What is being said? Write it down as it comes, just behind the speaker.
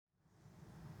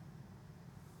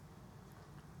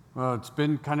Well, it's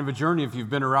been kind of a journey if you've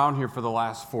been around here for the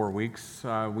last 4 weeks.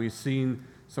 We've seen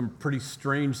some pretty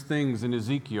strange things in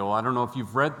Ezekiel. I don't know if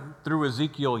you've read through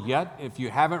Ezekiel yet. If you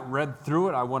haven't read through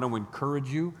it, I want to encourage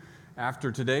you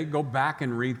after today, go back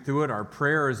and read through it. Our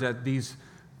prayer is that these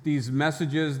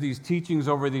messages, these teachings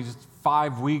over these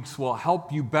 5 weeks will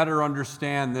help you better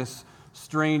understand this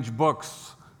strange book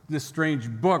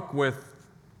with,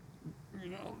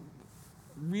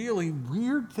 really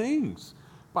weird things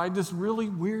by this really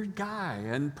weird guy,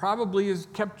 and probably has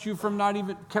kept you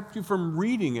from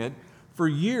reading it for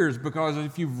years, because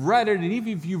if you've read it, and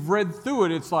even if you've read through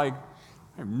it, it's like,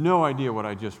 I have no idea what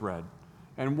I just read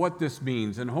and what this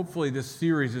means. And hopefully this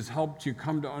series has helped you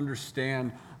come to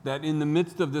understand that in the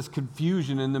midst of this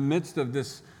confusion, in the midst of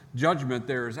this judgment,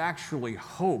 there is actually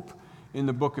hope in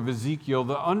the book of Ezekiel.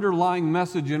 The underlying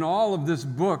message in all of this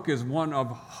book is one of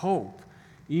hope,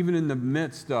 even in the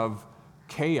midst of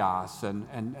chaos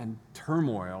and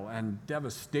turmoil and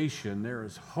devastation. There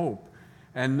is hope.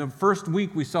 And the first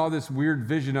week we saw this weird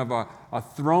vision of a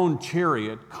throne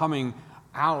chariot coming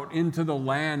out into the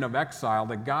land of exile,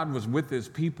 that God was with his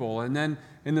people. And then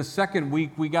in the second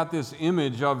week we got this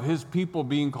image of his people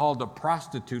being called a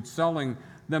prostitute, selling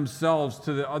themselves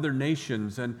to the other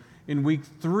nations. And in week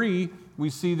 3 we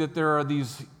see that there are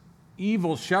these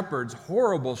evil shepherds,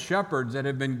 horrible shepherds that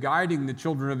have been guiding the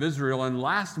children of Israel. And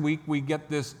last week we get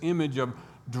this image of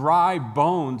dry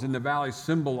bones in the valley,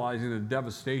 symbolizing the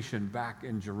devastation back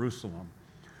in Jerusalem.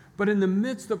 But in the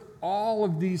midst of all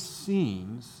of these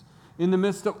scenes, in the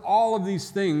midst of all of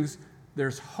these things,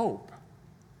 there's hope.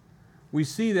 We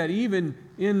see that even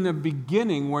in the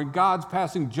beginning, when God's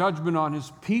passing judgment on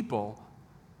his people,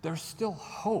 there's still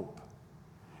hope.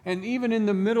 And even in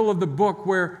the middle of the book,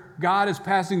 where God is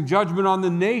passing judgment on the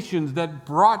nations that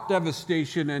brought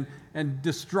devastation and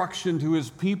destruction to his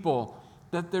people,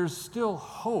 that there's still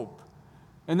hope.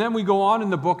 And then we go on in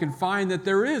the book and find that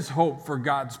there is hope for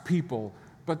God's people,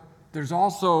 but there's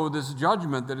also this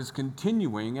judgment that is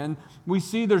continuing. And we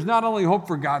see there's not only hope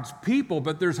for God's people,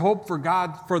 but there's hope for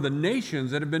God for the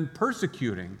nations that have been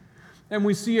persecuting. And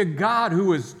we see a God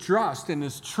who is just and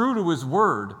is true to his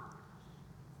word,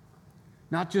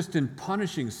 not just in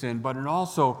punishing sin, but in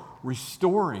also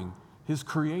restoring his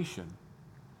creation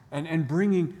and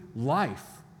bringing life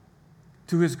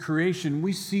to his creation.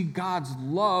 We see God's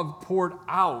love poured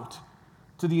out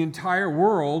to the entire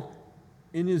world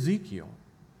in Ezekiel.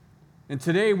 And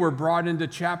today we're brought into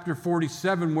chapter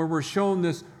 47, where we're shown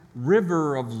this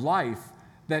river of life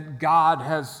that God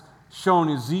has shown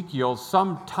Ezekiel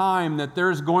sometime, that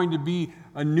there's going to be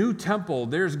a new temple,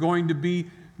 there's going to be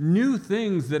new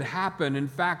things that happen. In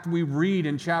fact, we read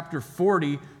in chapter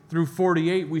 40 through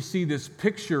 48, we see this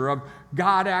picture of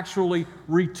God actually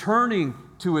returning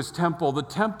to his temple, the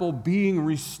temple being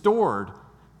restored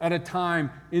at a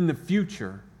time in the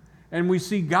future. And we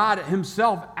see God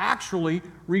himself actually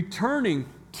returning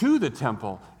to the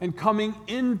temple and coming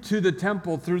into the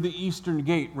temple through the eastern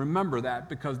gate. Remember that,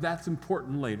 because that's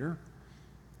important later.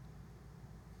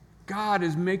 God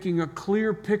is making a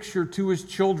clear picture to his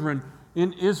children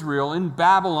in Israel, in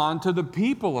Babylon, to the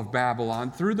people of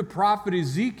Babylon, through the prophet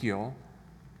Ezekiel,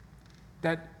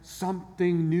 that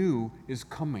something new is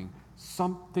coming.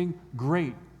 Something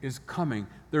great is coming.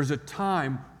 There's a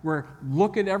time where,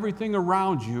 look at everything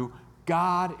around you,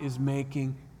 God is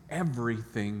making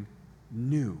everything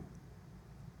new.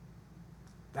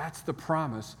 That's the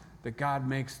promise that God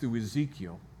makes through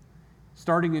Ezekiel.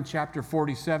 Starting in chapter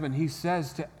 47, he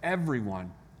says to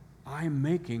everyone, I am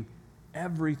making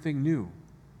everything new.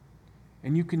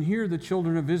 And you can hear the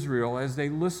children of Israel, as they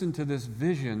listen to this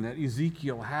vision that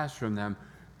Ezekiel has from them,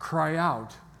 cry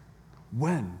out,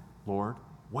 when, Lord,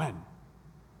 when?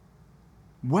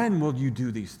 When will you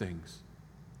do these things?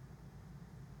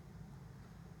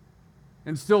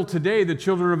 And still today, the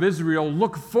children of Israel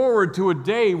look forward to a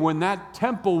day when that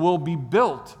temple will be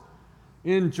built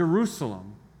in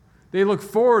Jerusalem. They look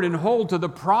forward and hold to the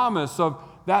promise of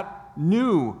that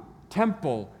new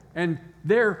temple and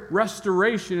their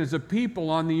restoration as a people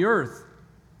on the earth.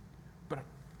 But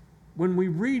when we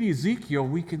read Ezekiel,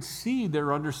 we can see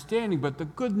their understanding. But the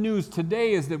good news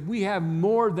today is that we have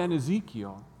more than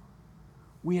Ezekiel.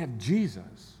 We have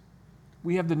Jesus.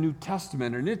 We have the New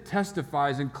Testament, and it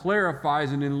testifies and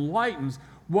clarifies and enlightens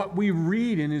what we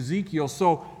read in Ezekiel.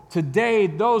 So today,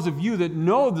 those of you that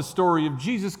know the story of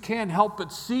Jesus can't help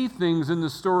but see things in the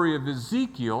story of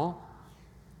Ezekiel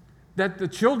that the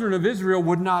children of Israel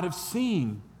would not have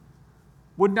seen,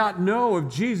 would not know of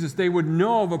Jesus. They would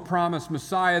know of a promised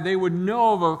Messiah. They would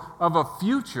know of a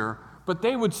future, but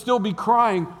they would still be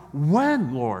crying,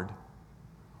 when, Lord?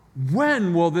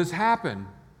 When will this happen?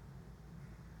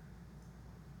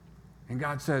 And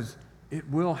God says, it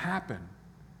will happen.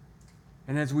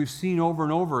 And as we've seen over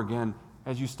and over again,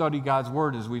 as you study God's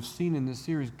Word, as we've seen in this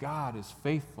series, God is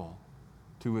faithful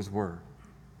to His Word.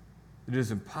 It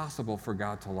is impossible for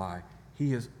God to lie.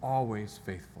 He is always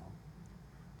faithful.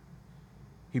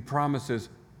 He promises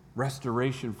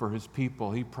restoration for His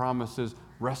people. He promises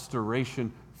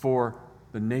restoration for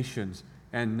the nations.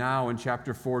 And now in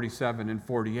chapter 47 and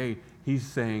 48, He's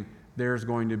saying there's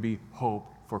going to be hope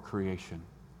for creation.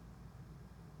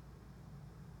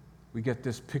 We get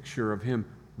this picture of Him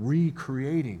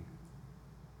recreating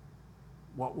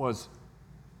what was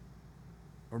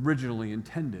originally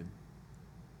intended.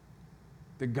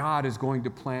 That God is going to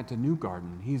plant a new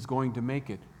garden. He's going to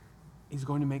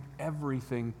make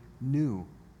everything new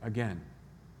again.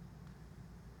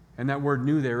 And that word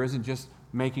new there isn't just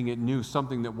making it new,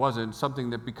 something that wasn't,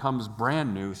 something that becomes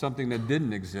brand new, something that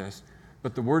didn't exist.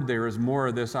 But the word there is more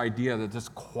of this idea that this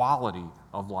quality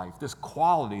of life, this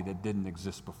quality that didn't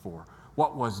exist before.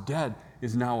 What was dead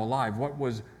is now alive. What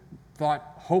was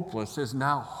thought hopeless is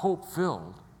now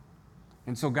hope-filled.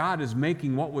 And so God is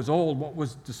making what was old, what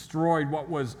was destroyed, what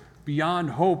was beyond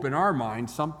hope in our mind,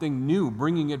 something new,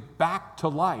 bringing it back to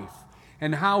life.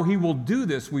 And how He will do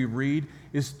this, we read,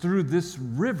 is through this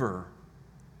river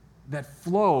that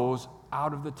flows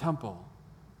out of the temple.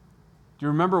 Do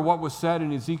you remember what was said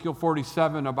in Ezekiel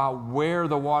 47 about where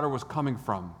the water was coming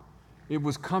from? It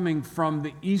was coming from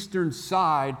the eastern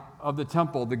side of the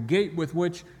temple, the gate with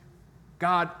which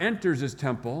God enters His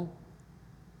temple.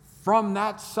 From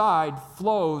that side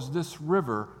flows this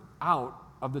river out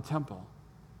of the temple.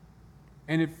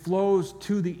 And it flows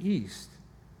to the east.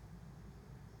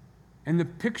 And the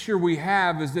picture we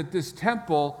have is that this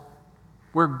temple,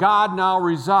 where God now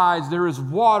resides, there is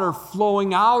water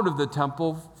flowing out of the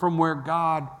temple from where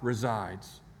God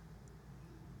resides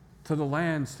to the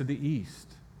lands to the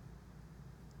east.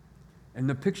 And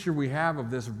the picture we have of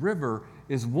this river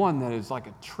is one that is like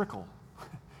a trickle.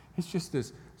 It's just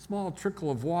this small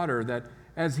trickle of water that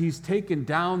as He's taken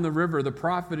down the river, the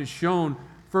prophet is shown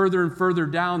further and further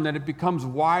down that it becomes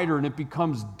wider and it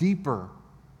becomes deeper.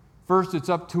 First it's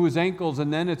up to his ankles,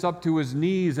 and then it's up to his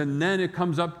knees, and then it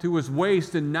comes up to his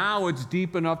waist, and now it's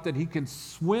deep enough that he can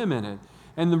swim in it.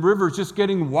 And the river's just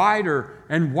getting wider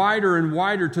and wider and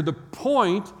wider to the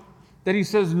point that he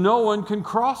says no one can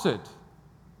cross it.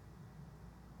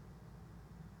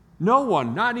 No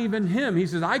one, not even him. He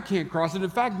says, I can't cross it. In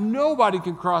fact, nobody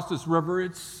can cross this river.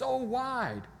 It's so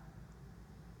wide.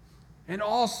 And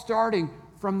all starting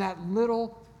from that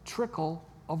little trickle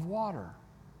of water.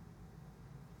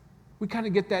 We kind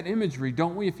of get that imagery,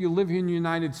 don't we? If you live here in the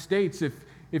United States,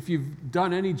 if you've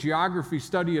done any geography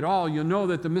study at all, you'll know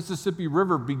that the Mississippi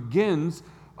River begins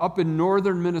up in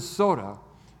northern Minnesota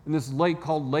in this lake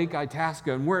called Lake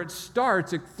Itasca. And where it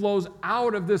starts, it flows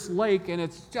out of this lake, and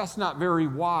it's just not very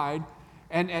wide.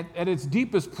 And at its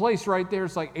deepest place right there,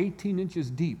 it's like 18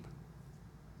 inches deep.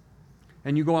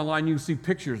 And you go online, you see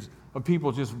pictures of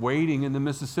people just wading in the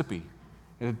Mississippi.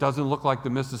 And it doesn't look like the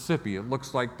Mississippi. It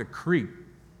looks like the creek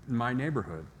in my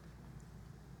neighborhood.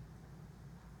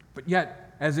 But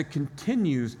yet, as it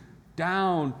continues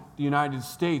down the United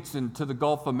States and to the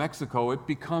Gulf of Mexico, it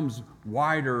becomes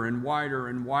wider and wider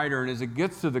and wider. And as it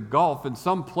gets to the Gulf, in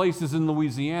some places in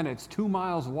Louisiana, it's 2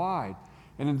 miles wide.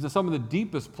 And in some of the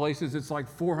deepest places, it's like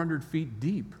 400 feet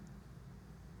deep.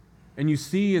 And you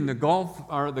see in the Gulf,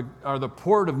 or the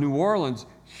port of New Orleans,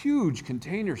 huge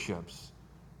container ships.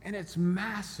 And it's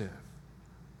massive.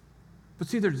 But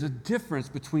see, there's a difference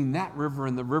between that river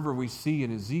and the river we see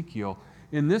in Ezekiel.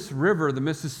 In this river, the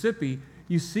Mississippi,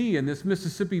 you see in this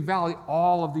Mississippi Valley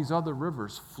all of these other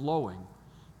rivers flowing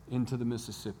into the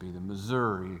Mississippi, the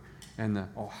Missouri and the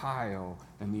Ohio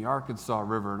and the Arkansas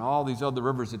River and all these other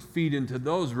rivers that feed into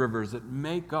those rivers that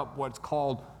make up what's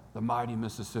called the mighty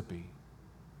Mississippi.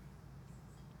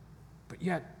 But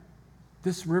yet,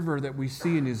 this river that we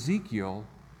see in Ezekiel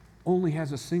only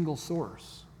has a single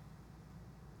source.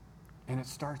 And it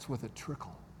starts with a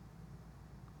trickle.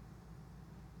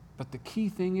 But the key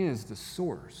thing is the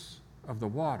source of the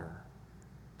water.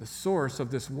 The source of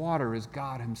this water is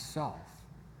God Himself.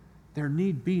 There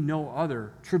need be no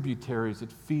other tributaries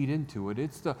that feed into it.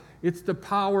 It's the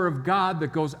power of God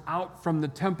that goes out from the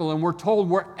temple, and we're told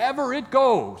wherever it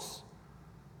goes,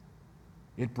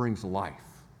 it brings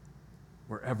life,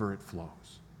 wherever it flows.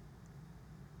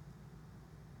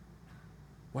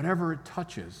 Whatever it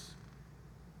touches,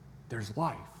 there's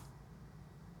life.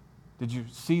 Did you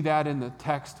see that in the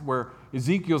text where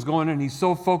Ezekiel's going and he's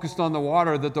so focused on the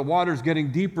water that the water's getting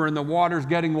deeper and the water's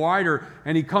getting wider,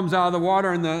 and he comes out of the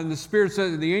water and the Spirit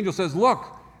says, the angel says, look,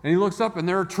 and he looks up and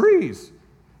there are trees.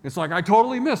 It's like, I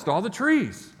totally missed all the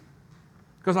trees.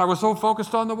 because I was so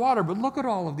focused on the water. But look at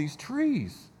all of these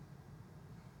trees.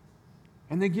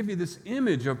 And they give you this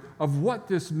image of what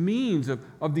this means,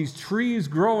 of these trees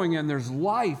growing, and there's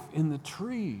life in the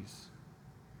trees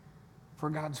for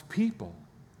God's people.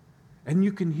 And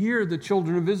you can hear the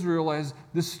children of Israel as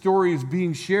this story is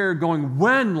being shared going,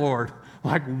 when, Lord?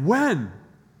 Like, when?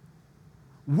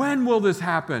 When will this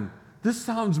happen? This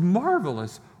sounds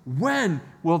marvelous. When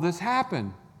will this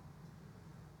happen?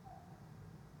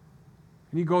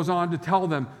 And he goes on to tell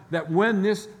them that when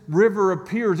this river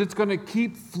appears, it's going to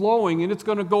keep flowing, and it's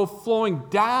going to go flowing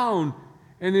down,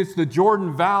 and it's the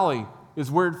Jordan Valley is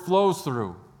where it flows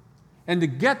through. And to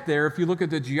get there, if you look at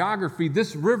the geography,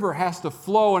 this river has to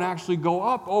flow and actually go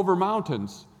up over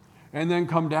mountains and then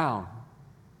come down.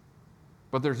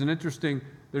 But there's an interesting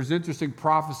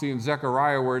prophecy in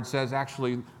Zechariah where it says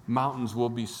actually mountains will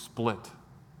be split.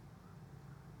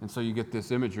 And so you get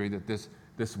this imagery that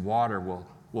this water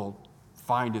will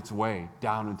find its way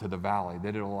down into the valley,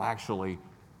 that it will actually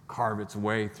carve its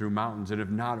way through mountains, and if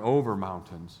not over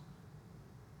mountains.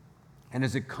 And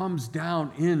as it comes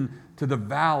down into the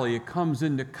valley, it comes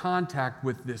into contact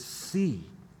with this sea.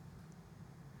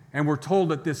 And we're told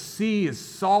that this sea is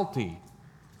salty,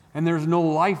 and there's no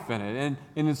life in it.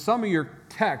 And in some of your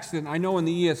texts, and I know in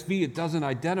the ESV it doesn't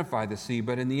identify the sea,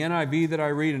 but in the NIV that I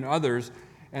read and others,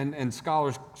 and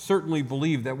scholars certainly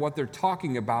believe that what they're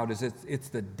talking about is it's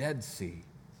the Dead Sea.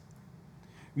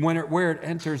 Where it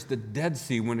enters the Dead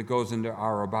Sea when it goes into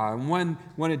Arabah. And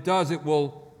when it does, it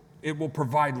will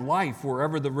provide life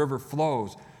wherever the river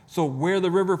flows. So where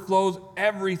the river flows,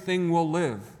 everything will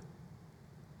live.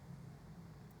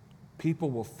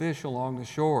 People will fish along the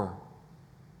shore.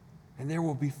 And there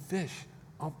will be fish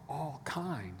of all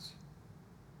kinds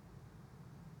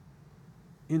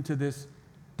into this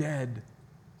Dead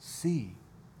Sea.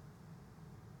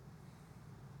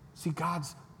 See,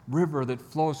 God's river that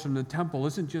flows from the temple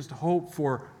isn't just hope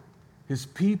for his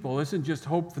people, isn't just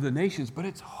hope for the nations, but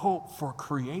it's hope for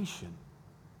creation.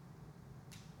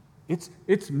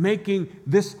 It's making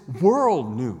this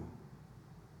world new.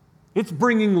 It's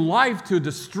bringing life to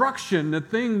destruction,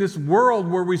 this world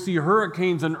where we see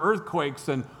hurricanes and earthquakes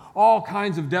and all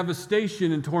kinds of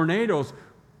devastation and tornadoes.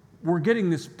 We're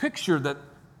getting this picture that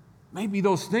maybe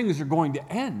those things are going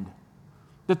to end,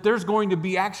 that there's going to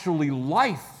be actually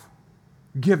life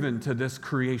given to this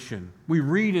creation. We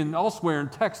read elsewhere in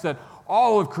text that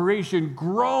all of creation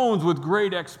groans with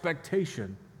great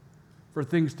expectation for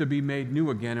things to be made new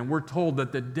again. And we're told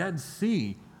that the Dead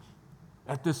Sea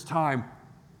at this time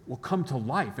will come to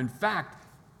life. In fact,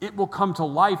 it will come to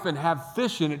life and have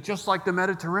fish in it just like the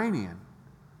Mediterranean.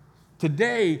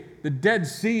 Today, the Dead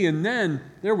Sea, and then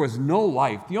there was no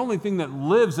life. The only thing that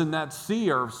lives in that sea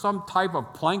are some type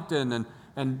of plankton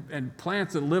and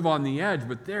plants that live on the edge,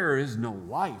 but there is no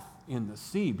life in the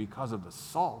sea because of the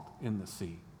salt in the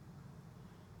sea.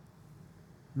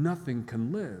 Nothing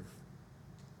can live.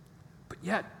 But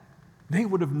yet, they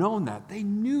would have known that. They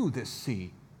knew this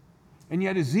sea. And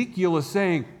yet Ezekiel is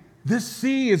saying, this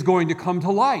sea is going to come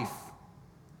to life.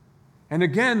 And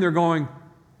again, they're going,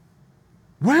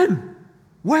 when?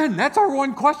 When? That's our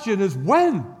one question is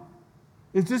when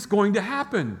is this going to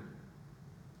happen?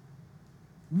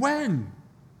 When?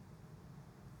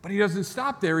 But he doesn't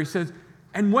stop there. He says,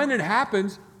 and when it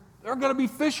happens, there are going to be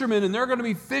fishermen, and they're going to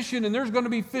be fishing, and there's going to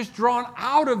be fish drawn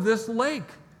out of this lake,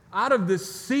 out of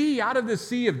this sea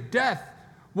of death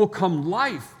will come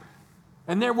life.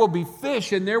 And there will be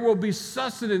fish, and there will be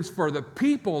sustenance for the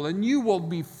people, and you will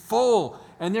be full,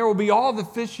 and there will be all the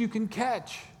fish you can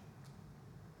catch.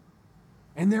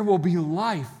 And there will be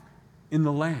life in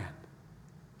the land.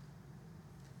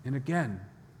 And again,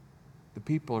 the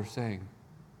people are saying,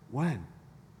 when?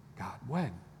 God,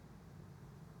 when?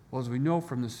 Well, as we know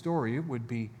from the story, it would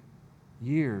be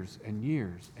years and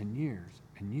years and years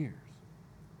and years.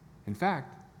 In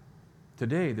fact,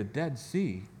 today the Dead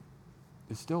Sea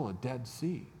is still a Dead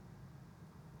Sea.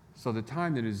 So the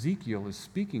time that Ezekiel is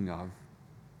speaking of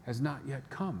has not yet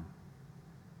come.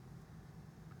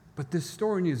 But this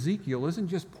story in Ezekiel isn't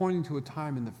just pointing to a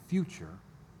time in the future.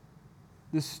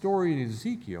 This story in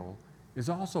Ezekiel is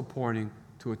also pointing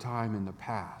to a time in the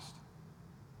past.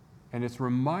 And it's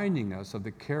reminding us of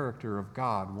the character of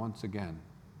God once again.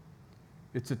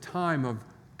 It's a time of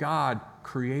God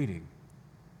creating.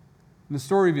 In the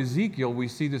story of Ezekiel, we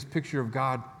see this picture of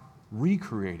God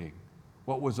recreating.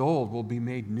 What was old will be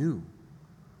made new.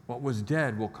 What was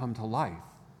dead will come to life.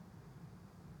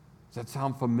 Does that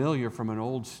sound familiar from an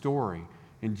old story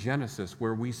in Genesis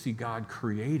where we see God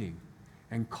creating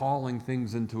and calling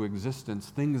things into existence,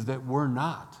 things that were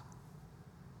not?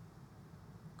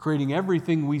 Creating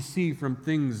everything we see from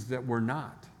things that were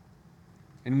not.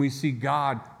 And we see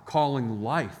God calling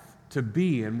life to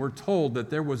be, and we're told that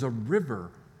there was a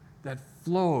river that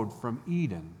flowed from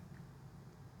Eden.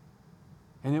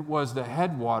 And it was the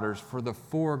headwaters for the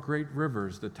 4 great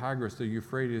rivers, the Tigris, the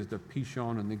Euphrates, the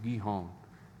Pishon, and the Gihon.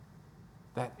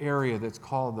 That area that's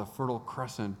called the Fertile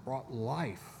Crescent brought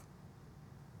life.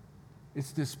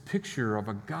 It's this picture of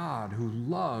a God who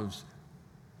loves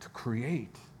to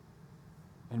create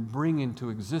and bring into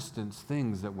existence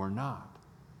things that were not.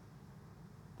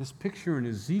 This picture in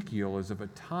Ezekiel is of a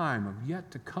time of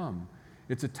yet to come.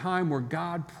 It's a time where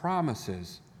God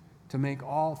promises to make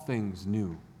all things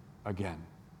new again.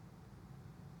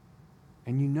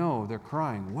 And you know they're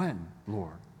crying, when,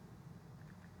 Lord?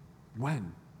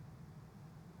 When?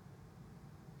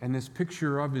 And this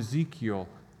picture of Ezekiel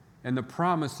and the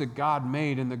promise that God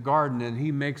made in the garden and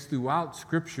he makes throughout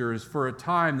Scripture is for a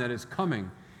time that is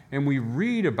coming. And we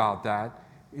read about that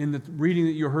in the reading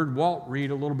that you heard Walt read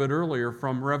a little bit earlier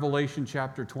from Revelation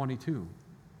chapter 22.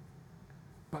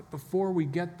 But before we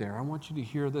get there, I want you to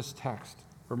hear this text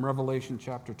from Revelation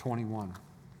chapter 21.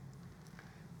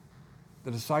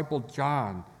 The disciple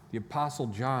John, the apostle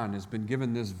John, has been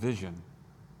given this vision.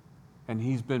 And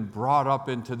he's been brought up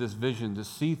into this vision to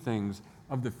see things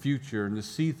of the future and to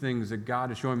see things that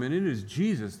God is showing him. And it is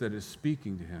Jesus that is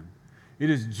speaking to him. It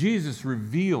is Jesus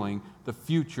revealing the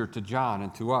future to John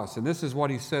and to us. And this is what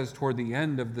he says toward the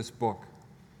end of this book.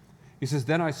 He says,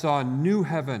 "Then I saw a new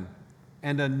heaven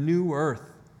and a new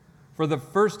earth. For the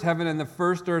first heaven and the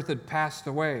first earth had passed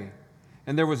away,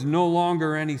 and there was no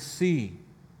longer any sea."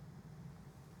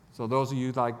 So those of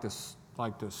you like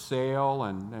to sail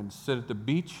and sit at the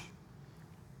beach,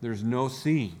 there's no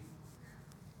sea.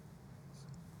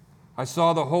 I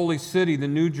saw the holy city, the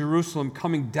new Jerusalem,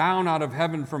 coming down out of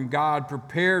heaven from God,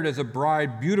 prepared as a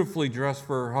bride beautifully dressed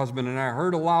for her husband. And I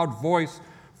heard a loud voice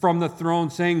from the throne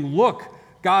saying, "Look,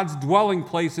 God's dwelling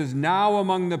place is now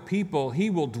among the people. He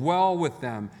will dwell with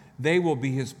them. They will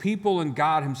be his people, and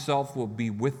God himself will be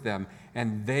with them,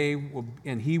 and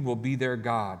he will be their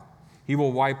God. He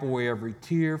will wipe away every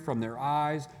tear from their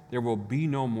eyes. There will be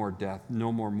no more death,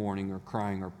 no more mourning or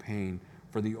crying or pain,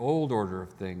 for the old order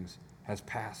of things has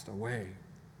passed away."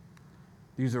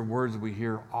 These are words we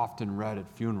hear often read at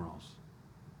funerals.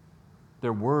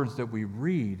 They're words that we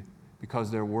read because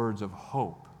they're words of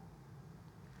hope.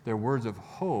 They're words of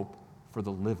hope for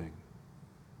the living.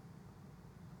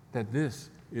 That this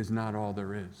is not all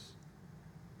there is.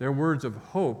 They're words of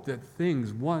hope that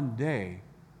things one day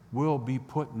will be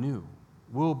put new,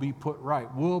 will be put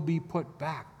right, will be put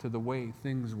back to the way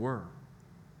things were.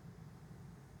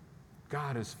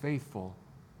 God is faithful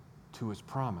to his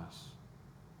promise.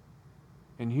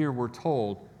 And here we're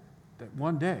told that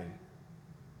one day,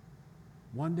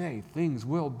 things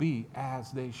will be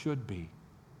as they should be,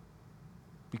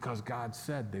 because God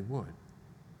said they would.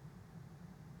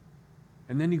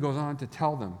 And then he goes on to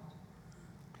tell them,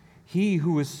 "He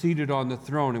who is seated on the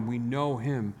throne," and we know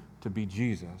him to be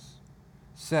Jesus,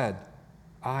 said,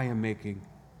 "I am making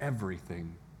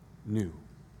everything new."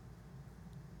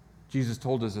 Jesus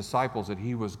told his disciples that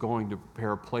he was going to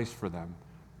prepare a place for them,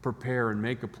 prepare and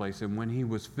make a place, and when he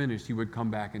was finished, he would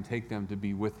come back and take them to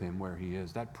be with him where he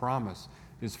is. That promise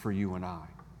is for you and I.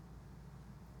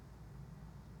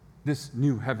 This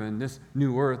new heaven, this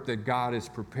new earth that God is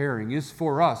preparing is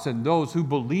for us and those who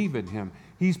believe in him.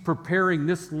 He's preparing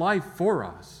this life for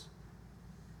us.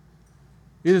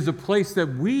 It is a place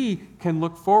that we can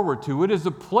look forward to. It is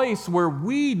a place where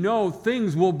we know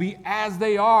things will be as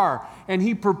they are. And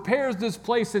he prepares this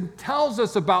place and tells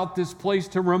us about this place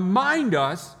to remind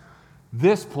us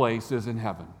this place is in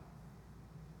heaven.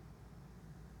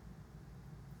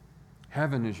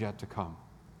 Heaven is yet to come.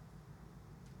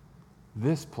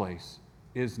 This place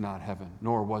is not heaven,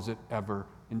 nor was it ever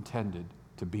intended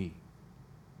to be.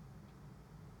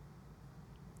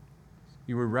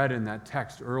 You were read in that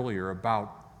text earlier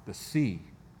about the sea,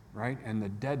 right? And the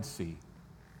Dead Sea.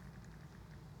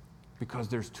 Because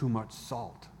there's too much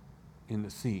salt in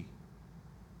the sea.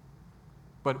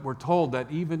 But we're told that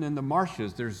even in the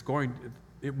marshes,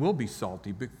 it will be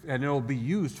salty, and it will be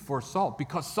used for salt,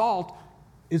 because salt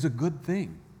is a good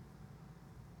thing.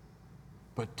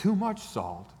 But too much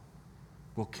salt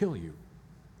will kill you.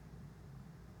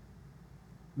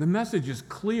 The message is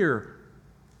clear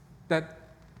that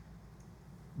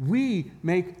we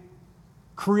make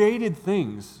created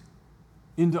things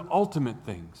into ultimate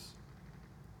things.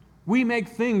 We make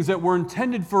things that were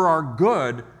intended for our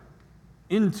good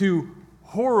into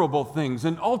horrible things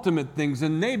and ultimate things,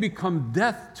 and they become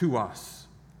death to us.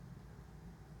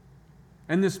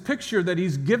 And this picture that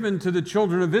he's given to the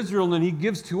children of Israel and he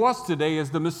gives to us today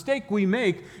is the mistake we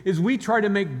make is we try to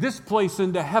make this place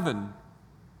into heaven.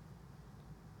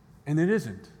 And it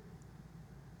isn't.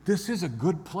 This is a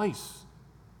good place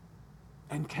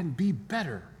and can be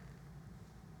better.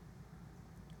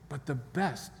 But the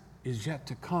best is yet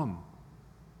to come.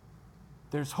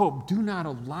 There's hope. Do not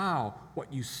allow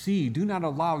what you see, do not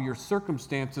allow your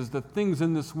circumstances, the things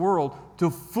in this world, to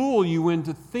fool you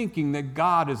into thinking that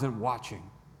God isn't watching.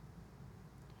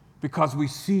 Because we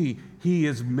see He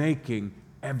is making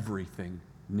everything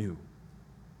new.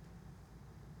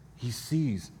 He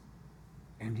sees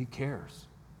and He cares.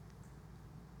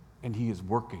 And He is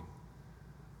working.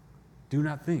 Do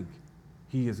not think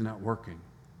He is not working.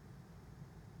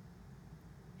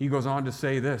 He goes on to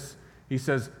say this. He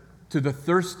says, to the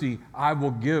thirsty I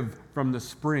will give from the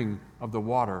spring of the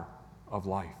water of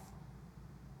life.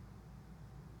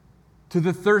 To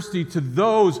the thirsty, to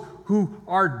those who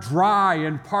are dry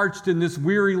and parched in this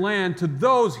weary land, to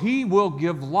those He will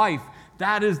give life.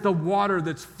 That is the water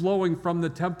that's flowing from the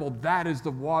temple. That is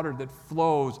the water that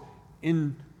flows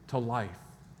into life,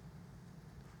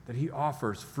 that He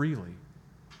offers freely.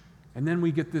 And then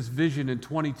we get this vision in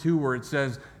 22 where it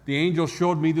says, the angel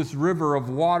showed me this river of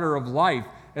water of life,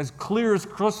 as clear as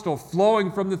crystal, flowing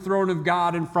from the throne of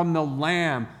God and from the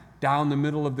Lamb down the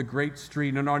middle of the great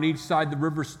street. And on each side the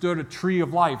river stood a tree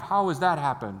of life. How has that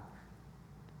happened?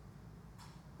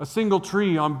 A single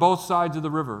tree on both sides of the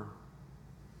river.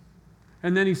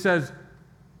 And then he says,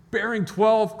 bearing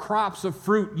 12 crops of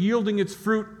fruit, yielding its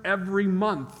fruit every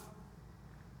month.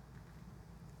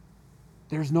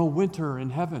 There's no winter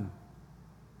in heaven.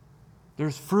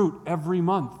 There's fruit every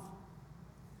month.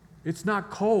 It's not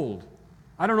cold.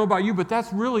 I don't know about you, but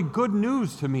that's really good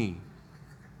news to me.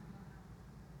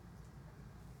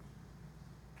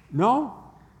 No?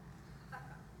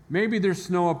 Maybe there's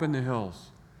snow up in the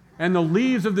hills. And the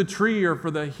leaves of the tree are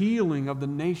for the healing of the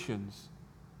nations.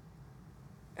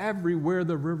 Everywhere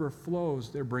the river flows,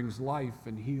 there brings life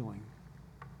and healing.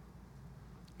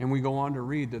 And we go on to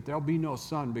read that there'll be no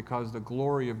sun because the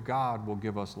glory of God will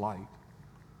give us light.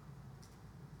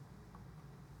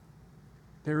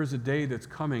 There is a day that's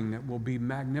coming that will be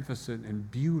magnificent and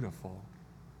beautiful.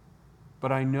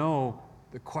 But I know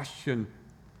the question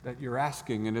that you're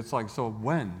asking, and it's like, so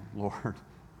when, Lord?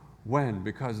 When?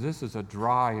 Because this is a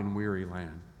dry and weary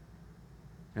land.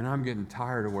 And I'm getting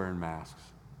tired of wearing masks.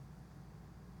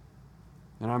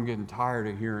 And I'm getting tired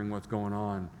of hearing what's going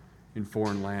on in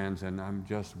foreign lands, and I'm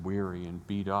just weary and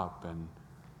beat up. And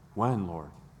when, Lord?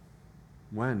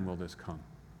 When will this come?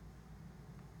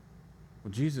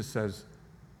 Well, Jesus says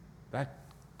that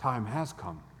time has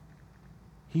come.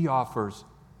 He offers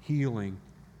healing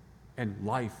and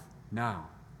life now.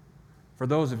 For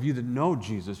those of you that know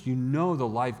Jesus, you know the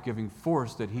life-giving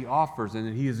force that He offers and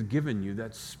that He has given you,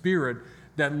 that Spirit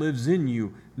that lives in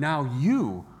you. Now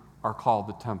you are called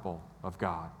the temple of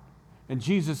God. And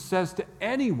Jesus says to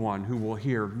anyone who will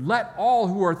hear, let all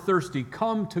who are thirsty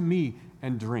come to me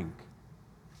and drink.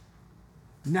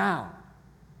 Now.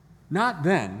 Not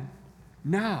then,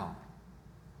 now.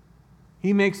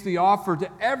 He makes the offer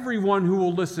to everyone who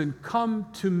will listen, come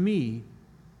to me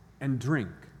and drink.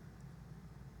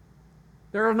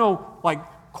 There are no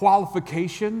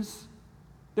qualifications.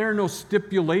 There are no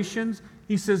stipulations.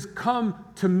 He says, come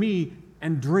to me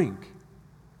and drink.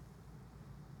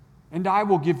 And I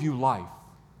will give you life.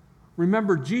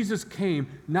 Remember, Jesus came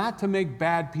not to make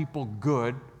bad people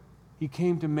good. He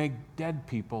came to make dead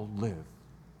people live.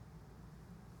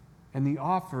 And the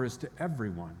offer is to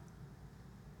everyone.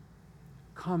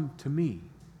 Come to me.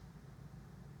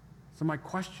 So my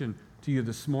question to you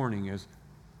this morning is,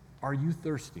 are you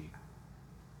thirsty?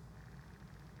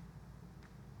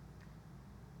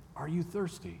 Are you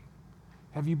thirsty?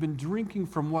 Have you been drinking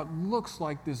from what looks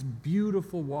like this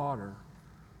beautiful water?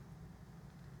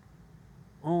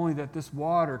 Only that this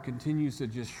water continues to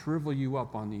just shrivel you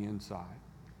up on the inside.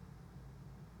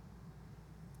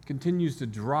 Continues to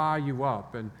dry you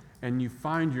up, and you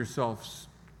find yourself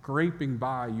scraping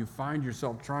by. You find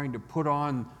yourself trying to put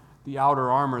on the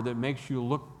outer armor that makes you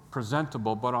look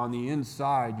presentable, but on the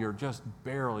inside, you're just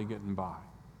barely getting by.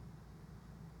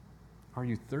 Are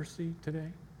you thirsty today?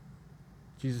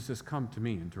 Jesus says, come to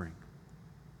me and drink.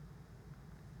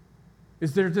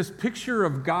 Is there this picture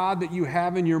of God that you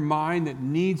have in your mind that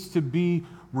needs to be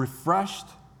refreshed?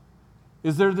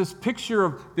 Is there this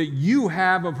picture that you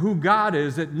have of who God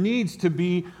is that needs to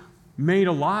be made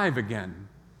alive again?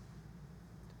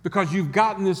 Because you've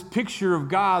gotten this picture of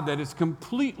God that is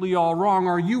completely all wrong.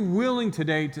 Are you willing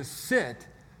today to sit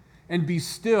and be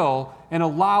still and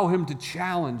allow Him to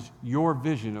challenge your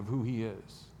vision of who He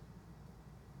is?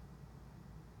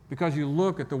 Because you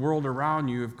look at the world around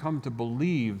you, have come to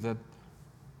believe that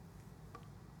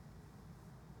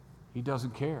He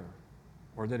doesn't care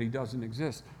or that He doesn't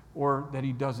exist. or that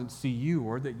he doesn't see you,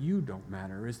 or that you don't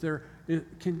matter?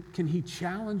 Can he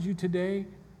challenge you today?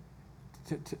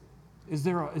 Is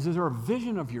there a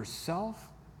vision of yourself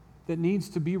that needs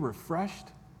to be refreshed?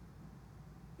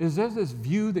 Is there this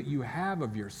view that you have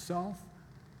of yourself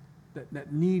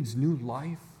that needs new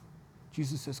life?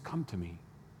 Jesus says, come to me,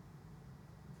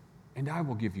 and I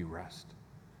will give you rest.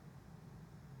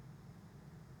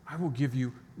 I will give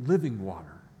you living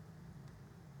water.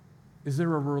 Is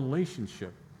there a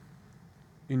relationship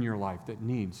in your life that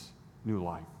needs new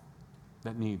life,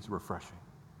 that needs refreshing?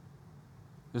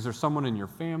 Is there someone in your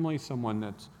family, someone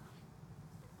that's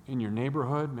in your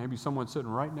neighborhood, maybe someone sitting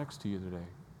right next to you today?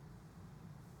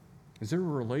 Is there a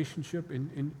relationship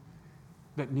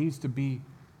that needs to be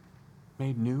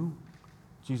made new?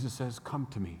 Jesus says, come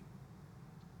to me,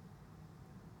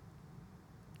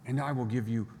 and I will give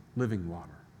you living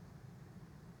water.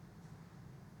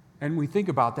 And we think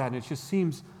about that, and it just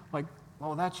seems like,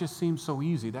 oh, that just seems so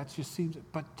easy.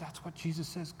 But that's what Jesus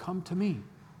says, come to me.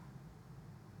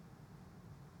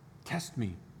 Test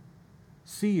me.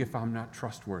 See if I'm not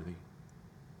trustworthy.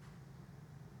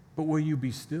 But will you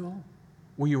be still?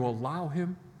 Will you allow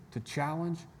him to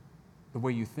challenge the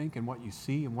way you think and what you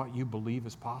see and what you believe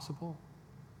is possible?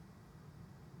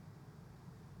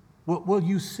 Will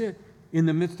you sit in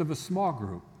the midst of a small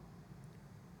group?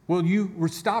 Will you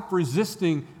stop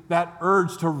resisting that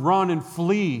urge to run and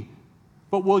flee?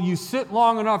 But will you sit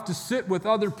long enough to sit with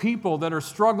other people that are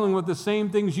struggling with the same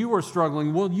things you are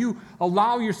struggling? Will you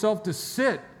allow yourself to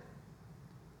sit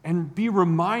and be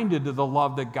reminded of the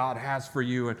love that God has for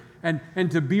you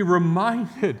and to be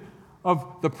reminded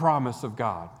of the promise of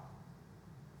God?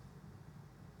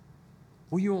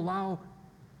 Will you allow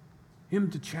him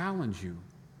to challenge you?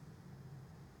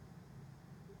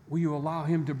 Will you allow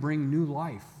him to bring new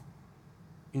life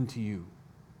into you?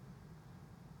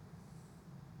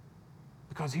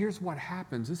 Because here's what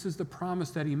happens. This is the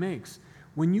promise that he makes.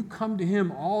 When you come to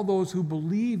him, all those who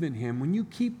believe in him, when you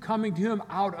keep coming to him,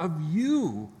 out of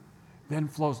you then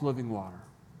flows living water.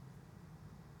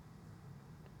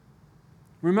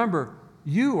 Remember,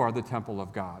 you are the temple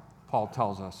of God, Paul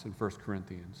tells us in 1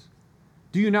 Corinthians.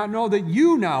 Do you not know that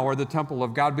you now are the temple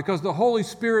of God because the Holy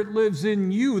Spirit lives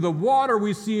in you? The water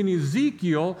we see in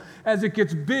Ezekiel, as it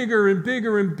gets bigger and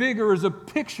bigger and bigger, is a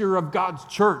picture of God's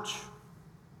church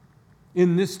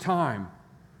in this time.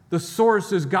 The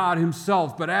source is God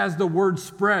himself, but as the word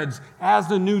spreads, as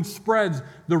the news spreads,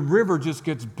 the river just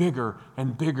gets bigger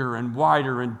and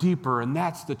wider and deeper, and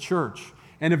that's the church.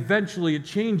 And eventually it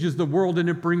changes the world and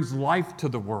it brings life to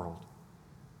the world.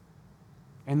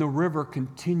 And the river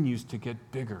continues to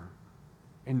get bigger.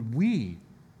 And we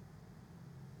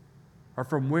are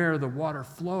from where the water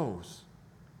flows.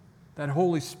 That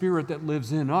Holy Spirit that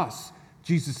lives in us.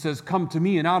 Jesus says, come to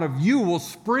me, and out of you will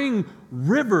spring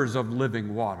rivers of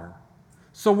living water.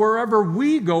 So wherever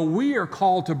we go, we are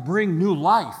called to bring new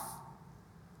life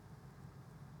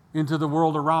into the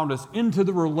world around us, into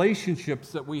the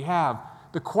relationships that we have.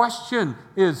 The question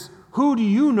is, who do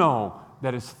you know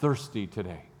that is thirsty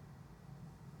today?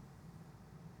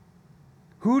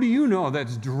 Who do you know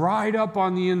that's dried up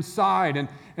on the inside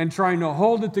and trying to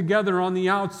hold it together on the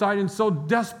outside and so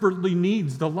desperately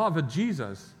needs the love of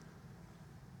Jesus?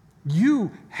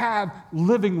 You have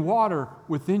living water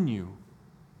within you.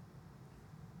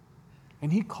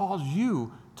 And he calls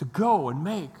you to go and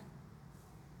make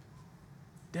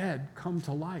dead come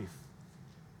to life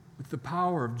with the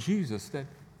power of Jesus that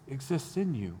exists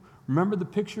in you. Remember the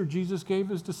picture Jesus gave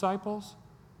his disciples?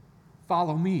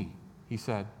 Follow me, he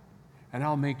said, and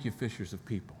I'll make you fishers of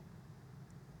people.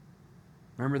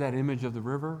 Remember that image of the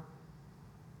river?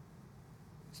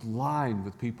 It's lined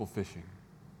with people fishing.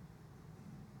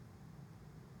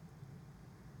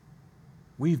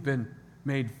 We've been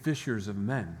made fishers of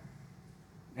men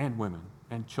and women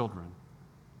and children.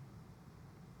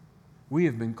 We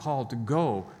have been called to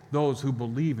go, those who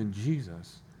believe in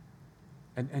Jesus,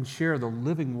 and share the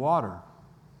living water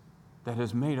that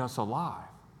has made us alive.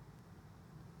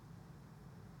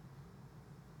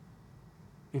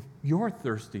 If you're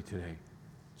thirsty today,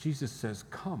 Jesus says,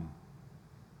 come.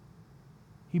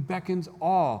 He beckons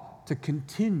all to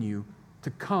continue to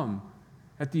come.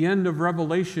 At the end of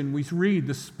Revelation, we read,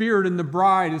 the Spirit and the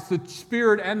bride, it's the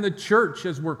Spirit and the church,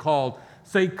 as we're called,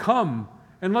 say, come.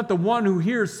 And let the one who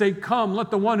hears say, come. Let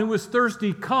the one who is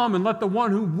thirsty come. And let the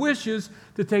one who wishes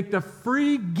to take the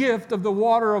free gift of the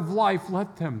water of life,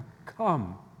 let them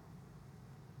come.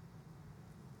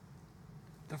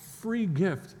 The free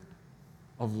gift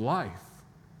of life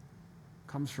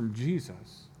comes from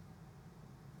Jesus.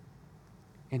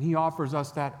 And he offers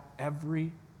us that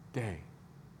every day.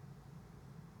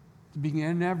 To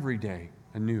begin every day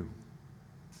anew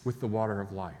with the water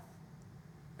of life.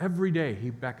 Every day he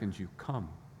beckons you, come,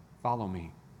 follow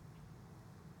me.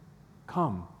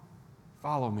 Come,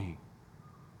 follow me.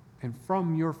 And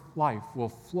from your life will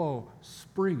flow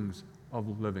springs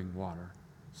of living water,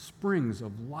 springs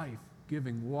of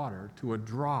life-giving water to a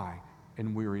dry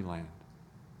and weary land.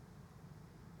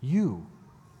 You,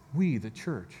 we, the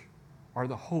church, are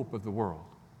the hope of the world.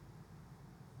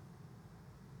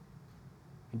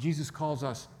 And Jesus calls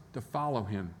us to follow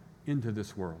him into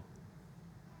this world,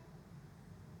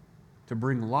 to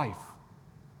bring life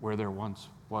where there once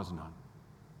was none.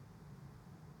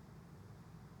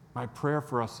 My prayer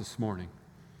for us this morning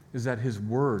is that his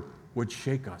word would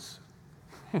shake us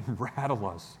and rattle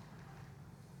us,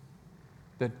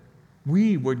 that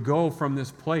we would go from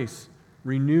this place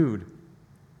renewed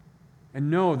and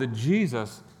know that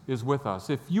Jesus is with us.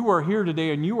 If you are here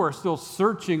today and you are still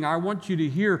searching, I want you to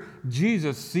hear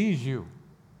Jesus sees you.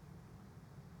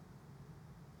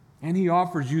 And he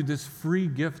offers you this free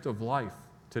gift of life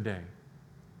today.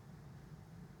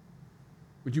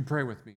 Would you pray with me?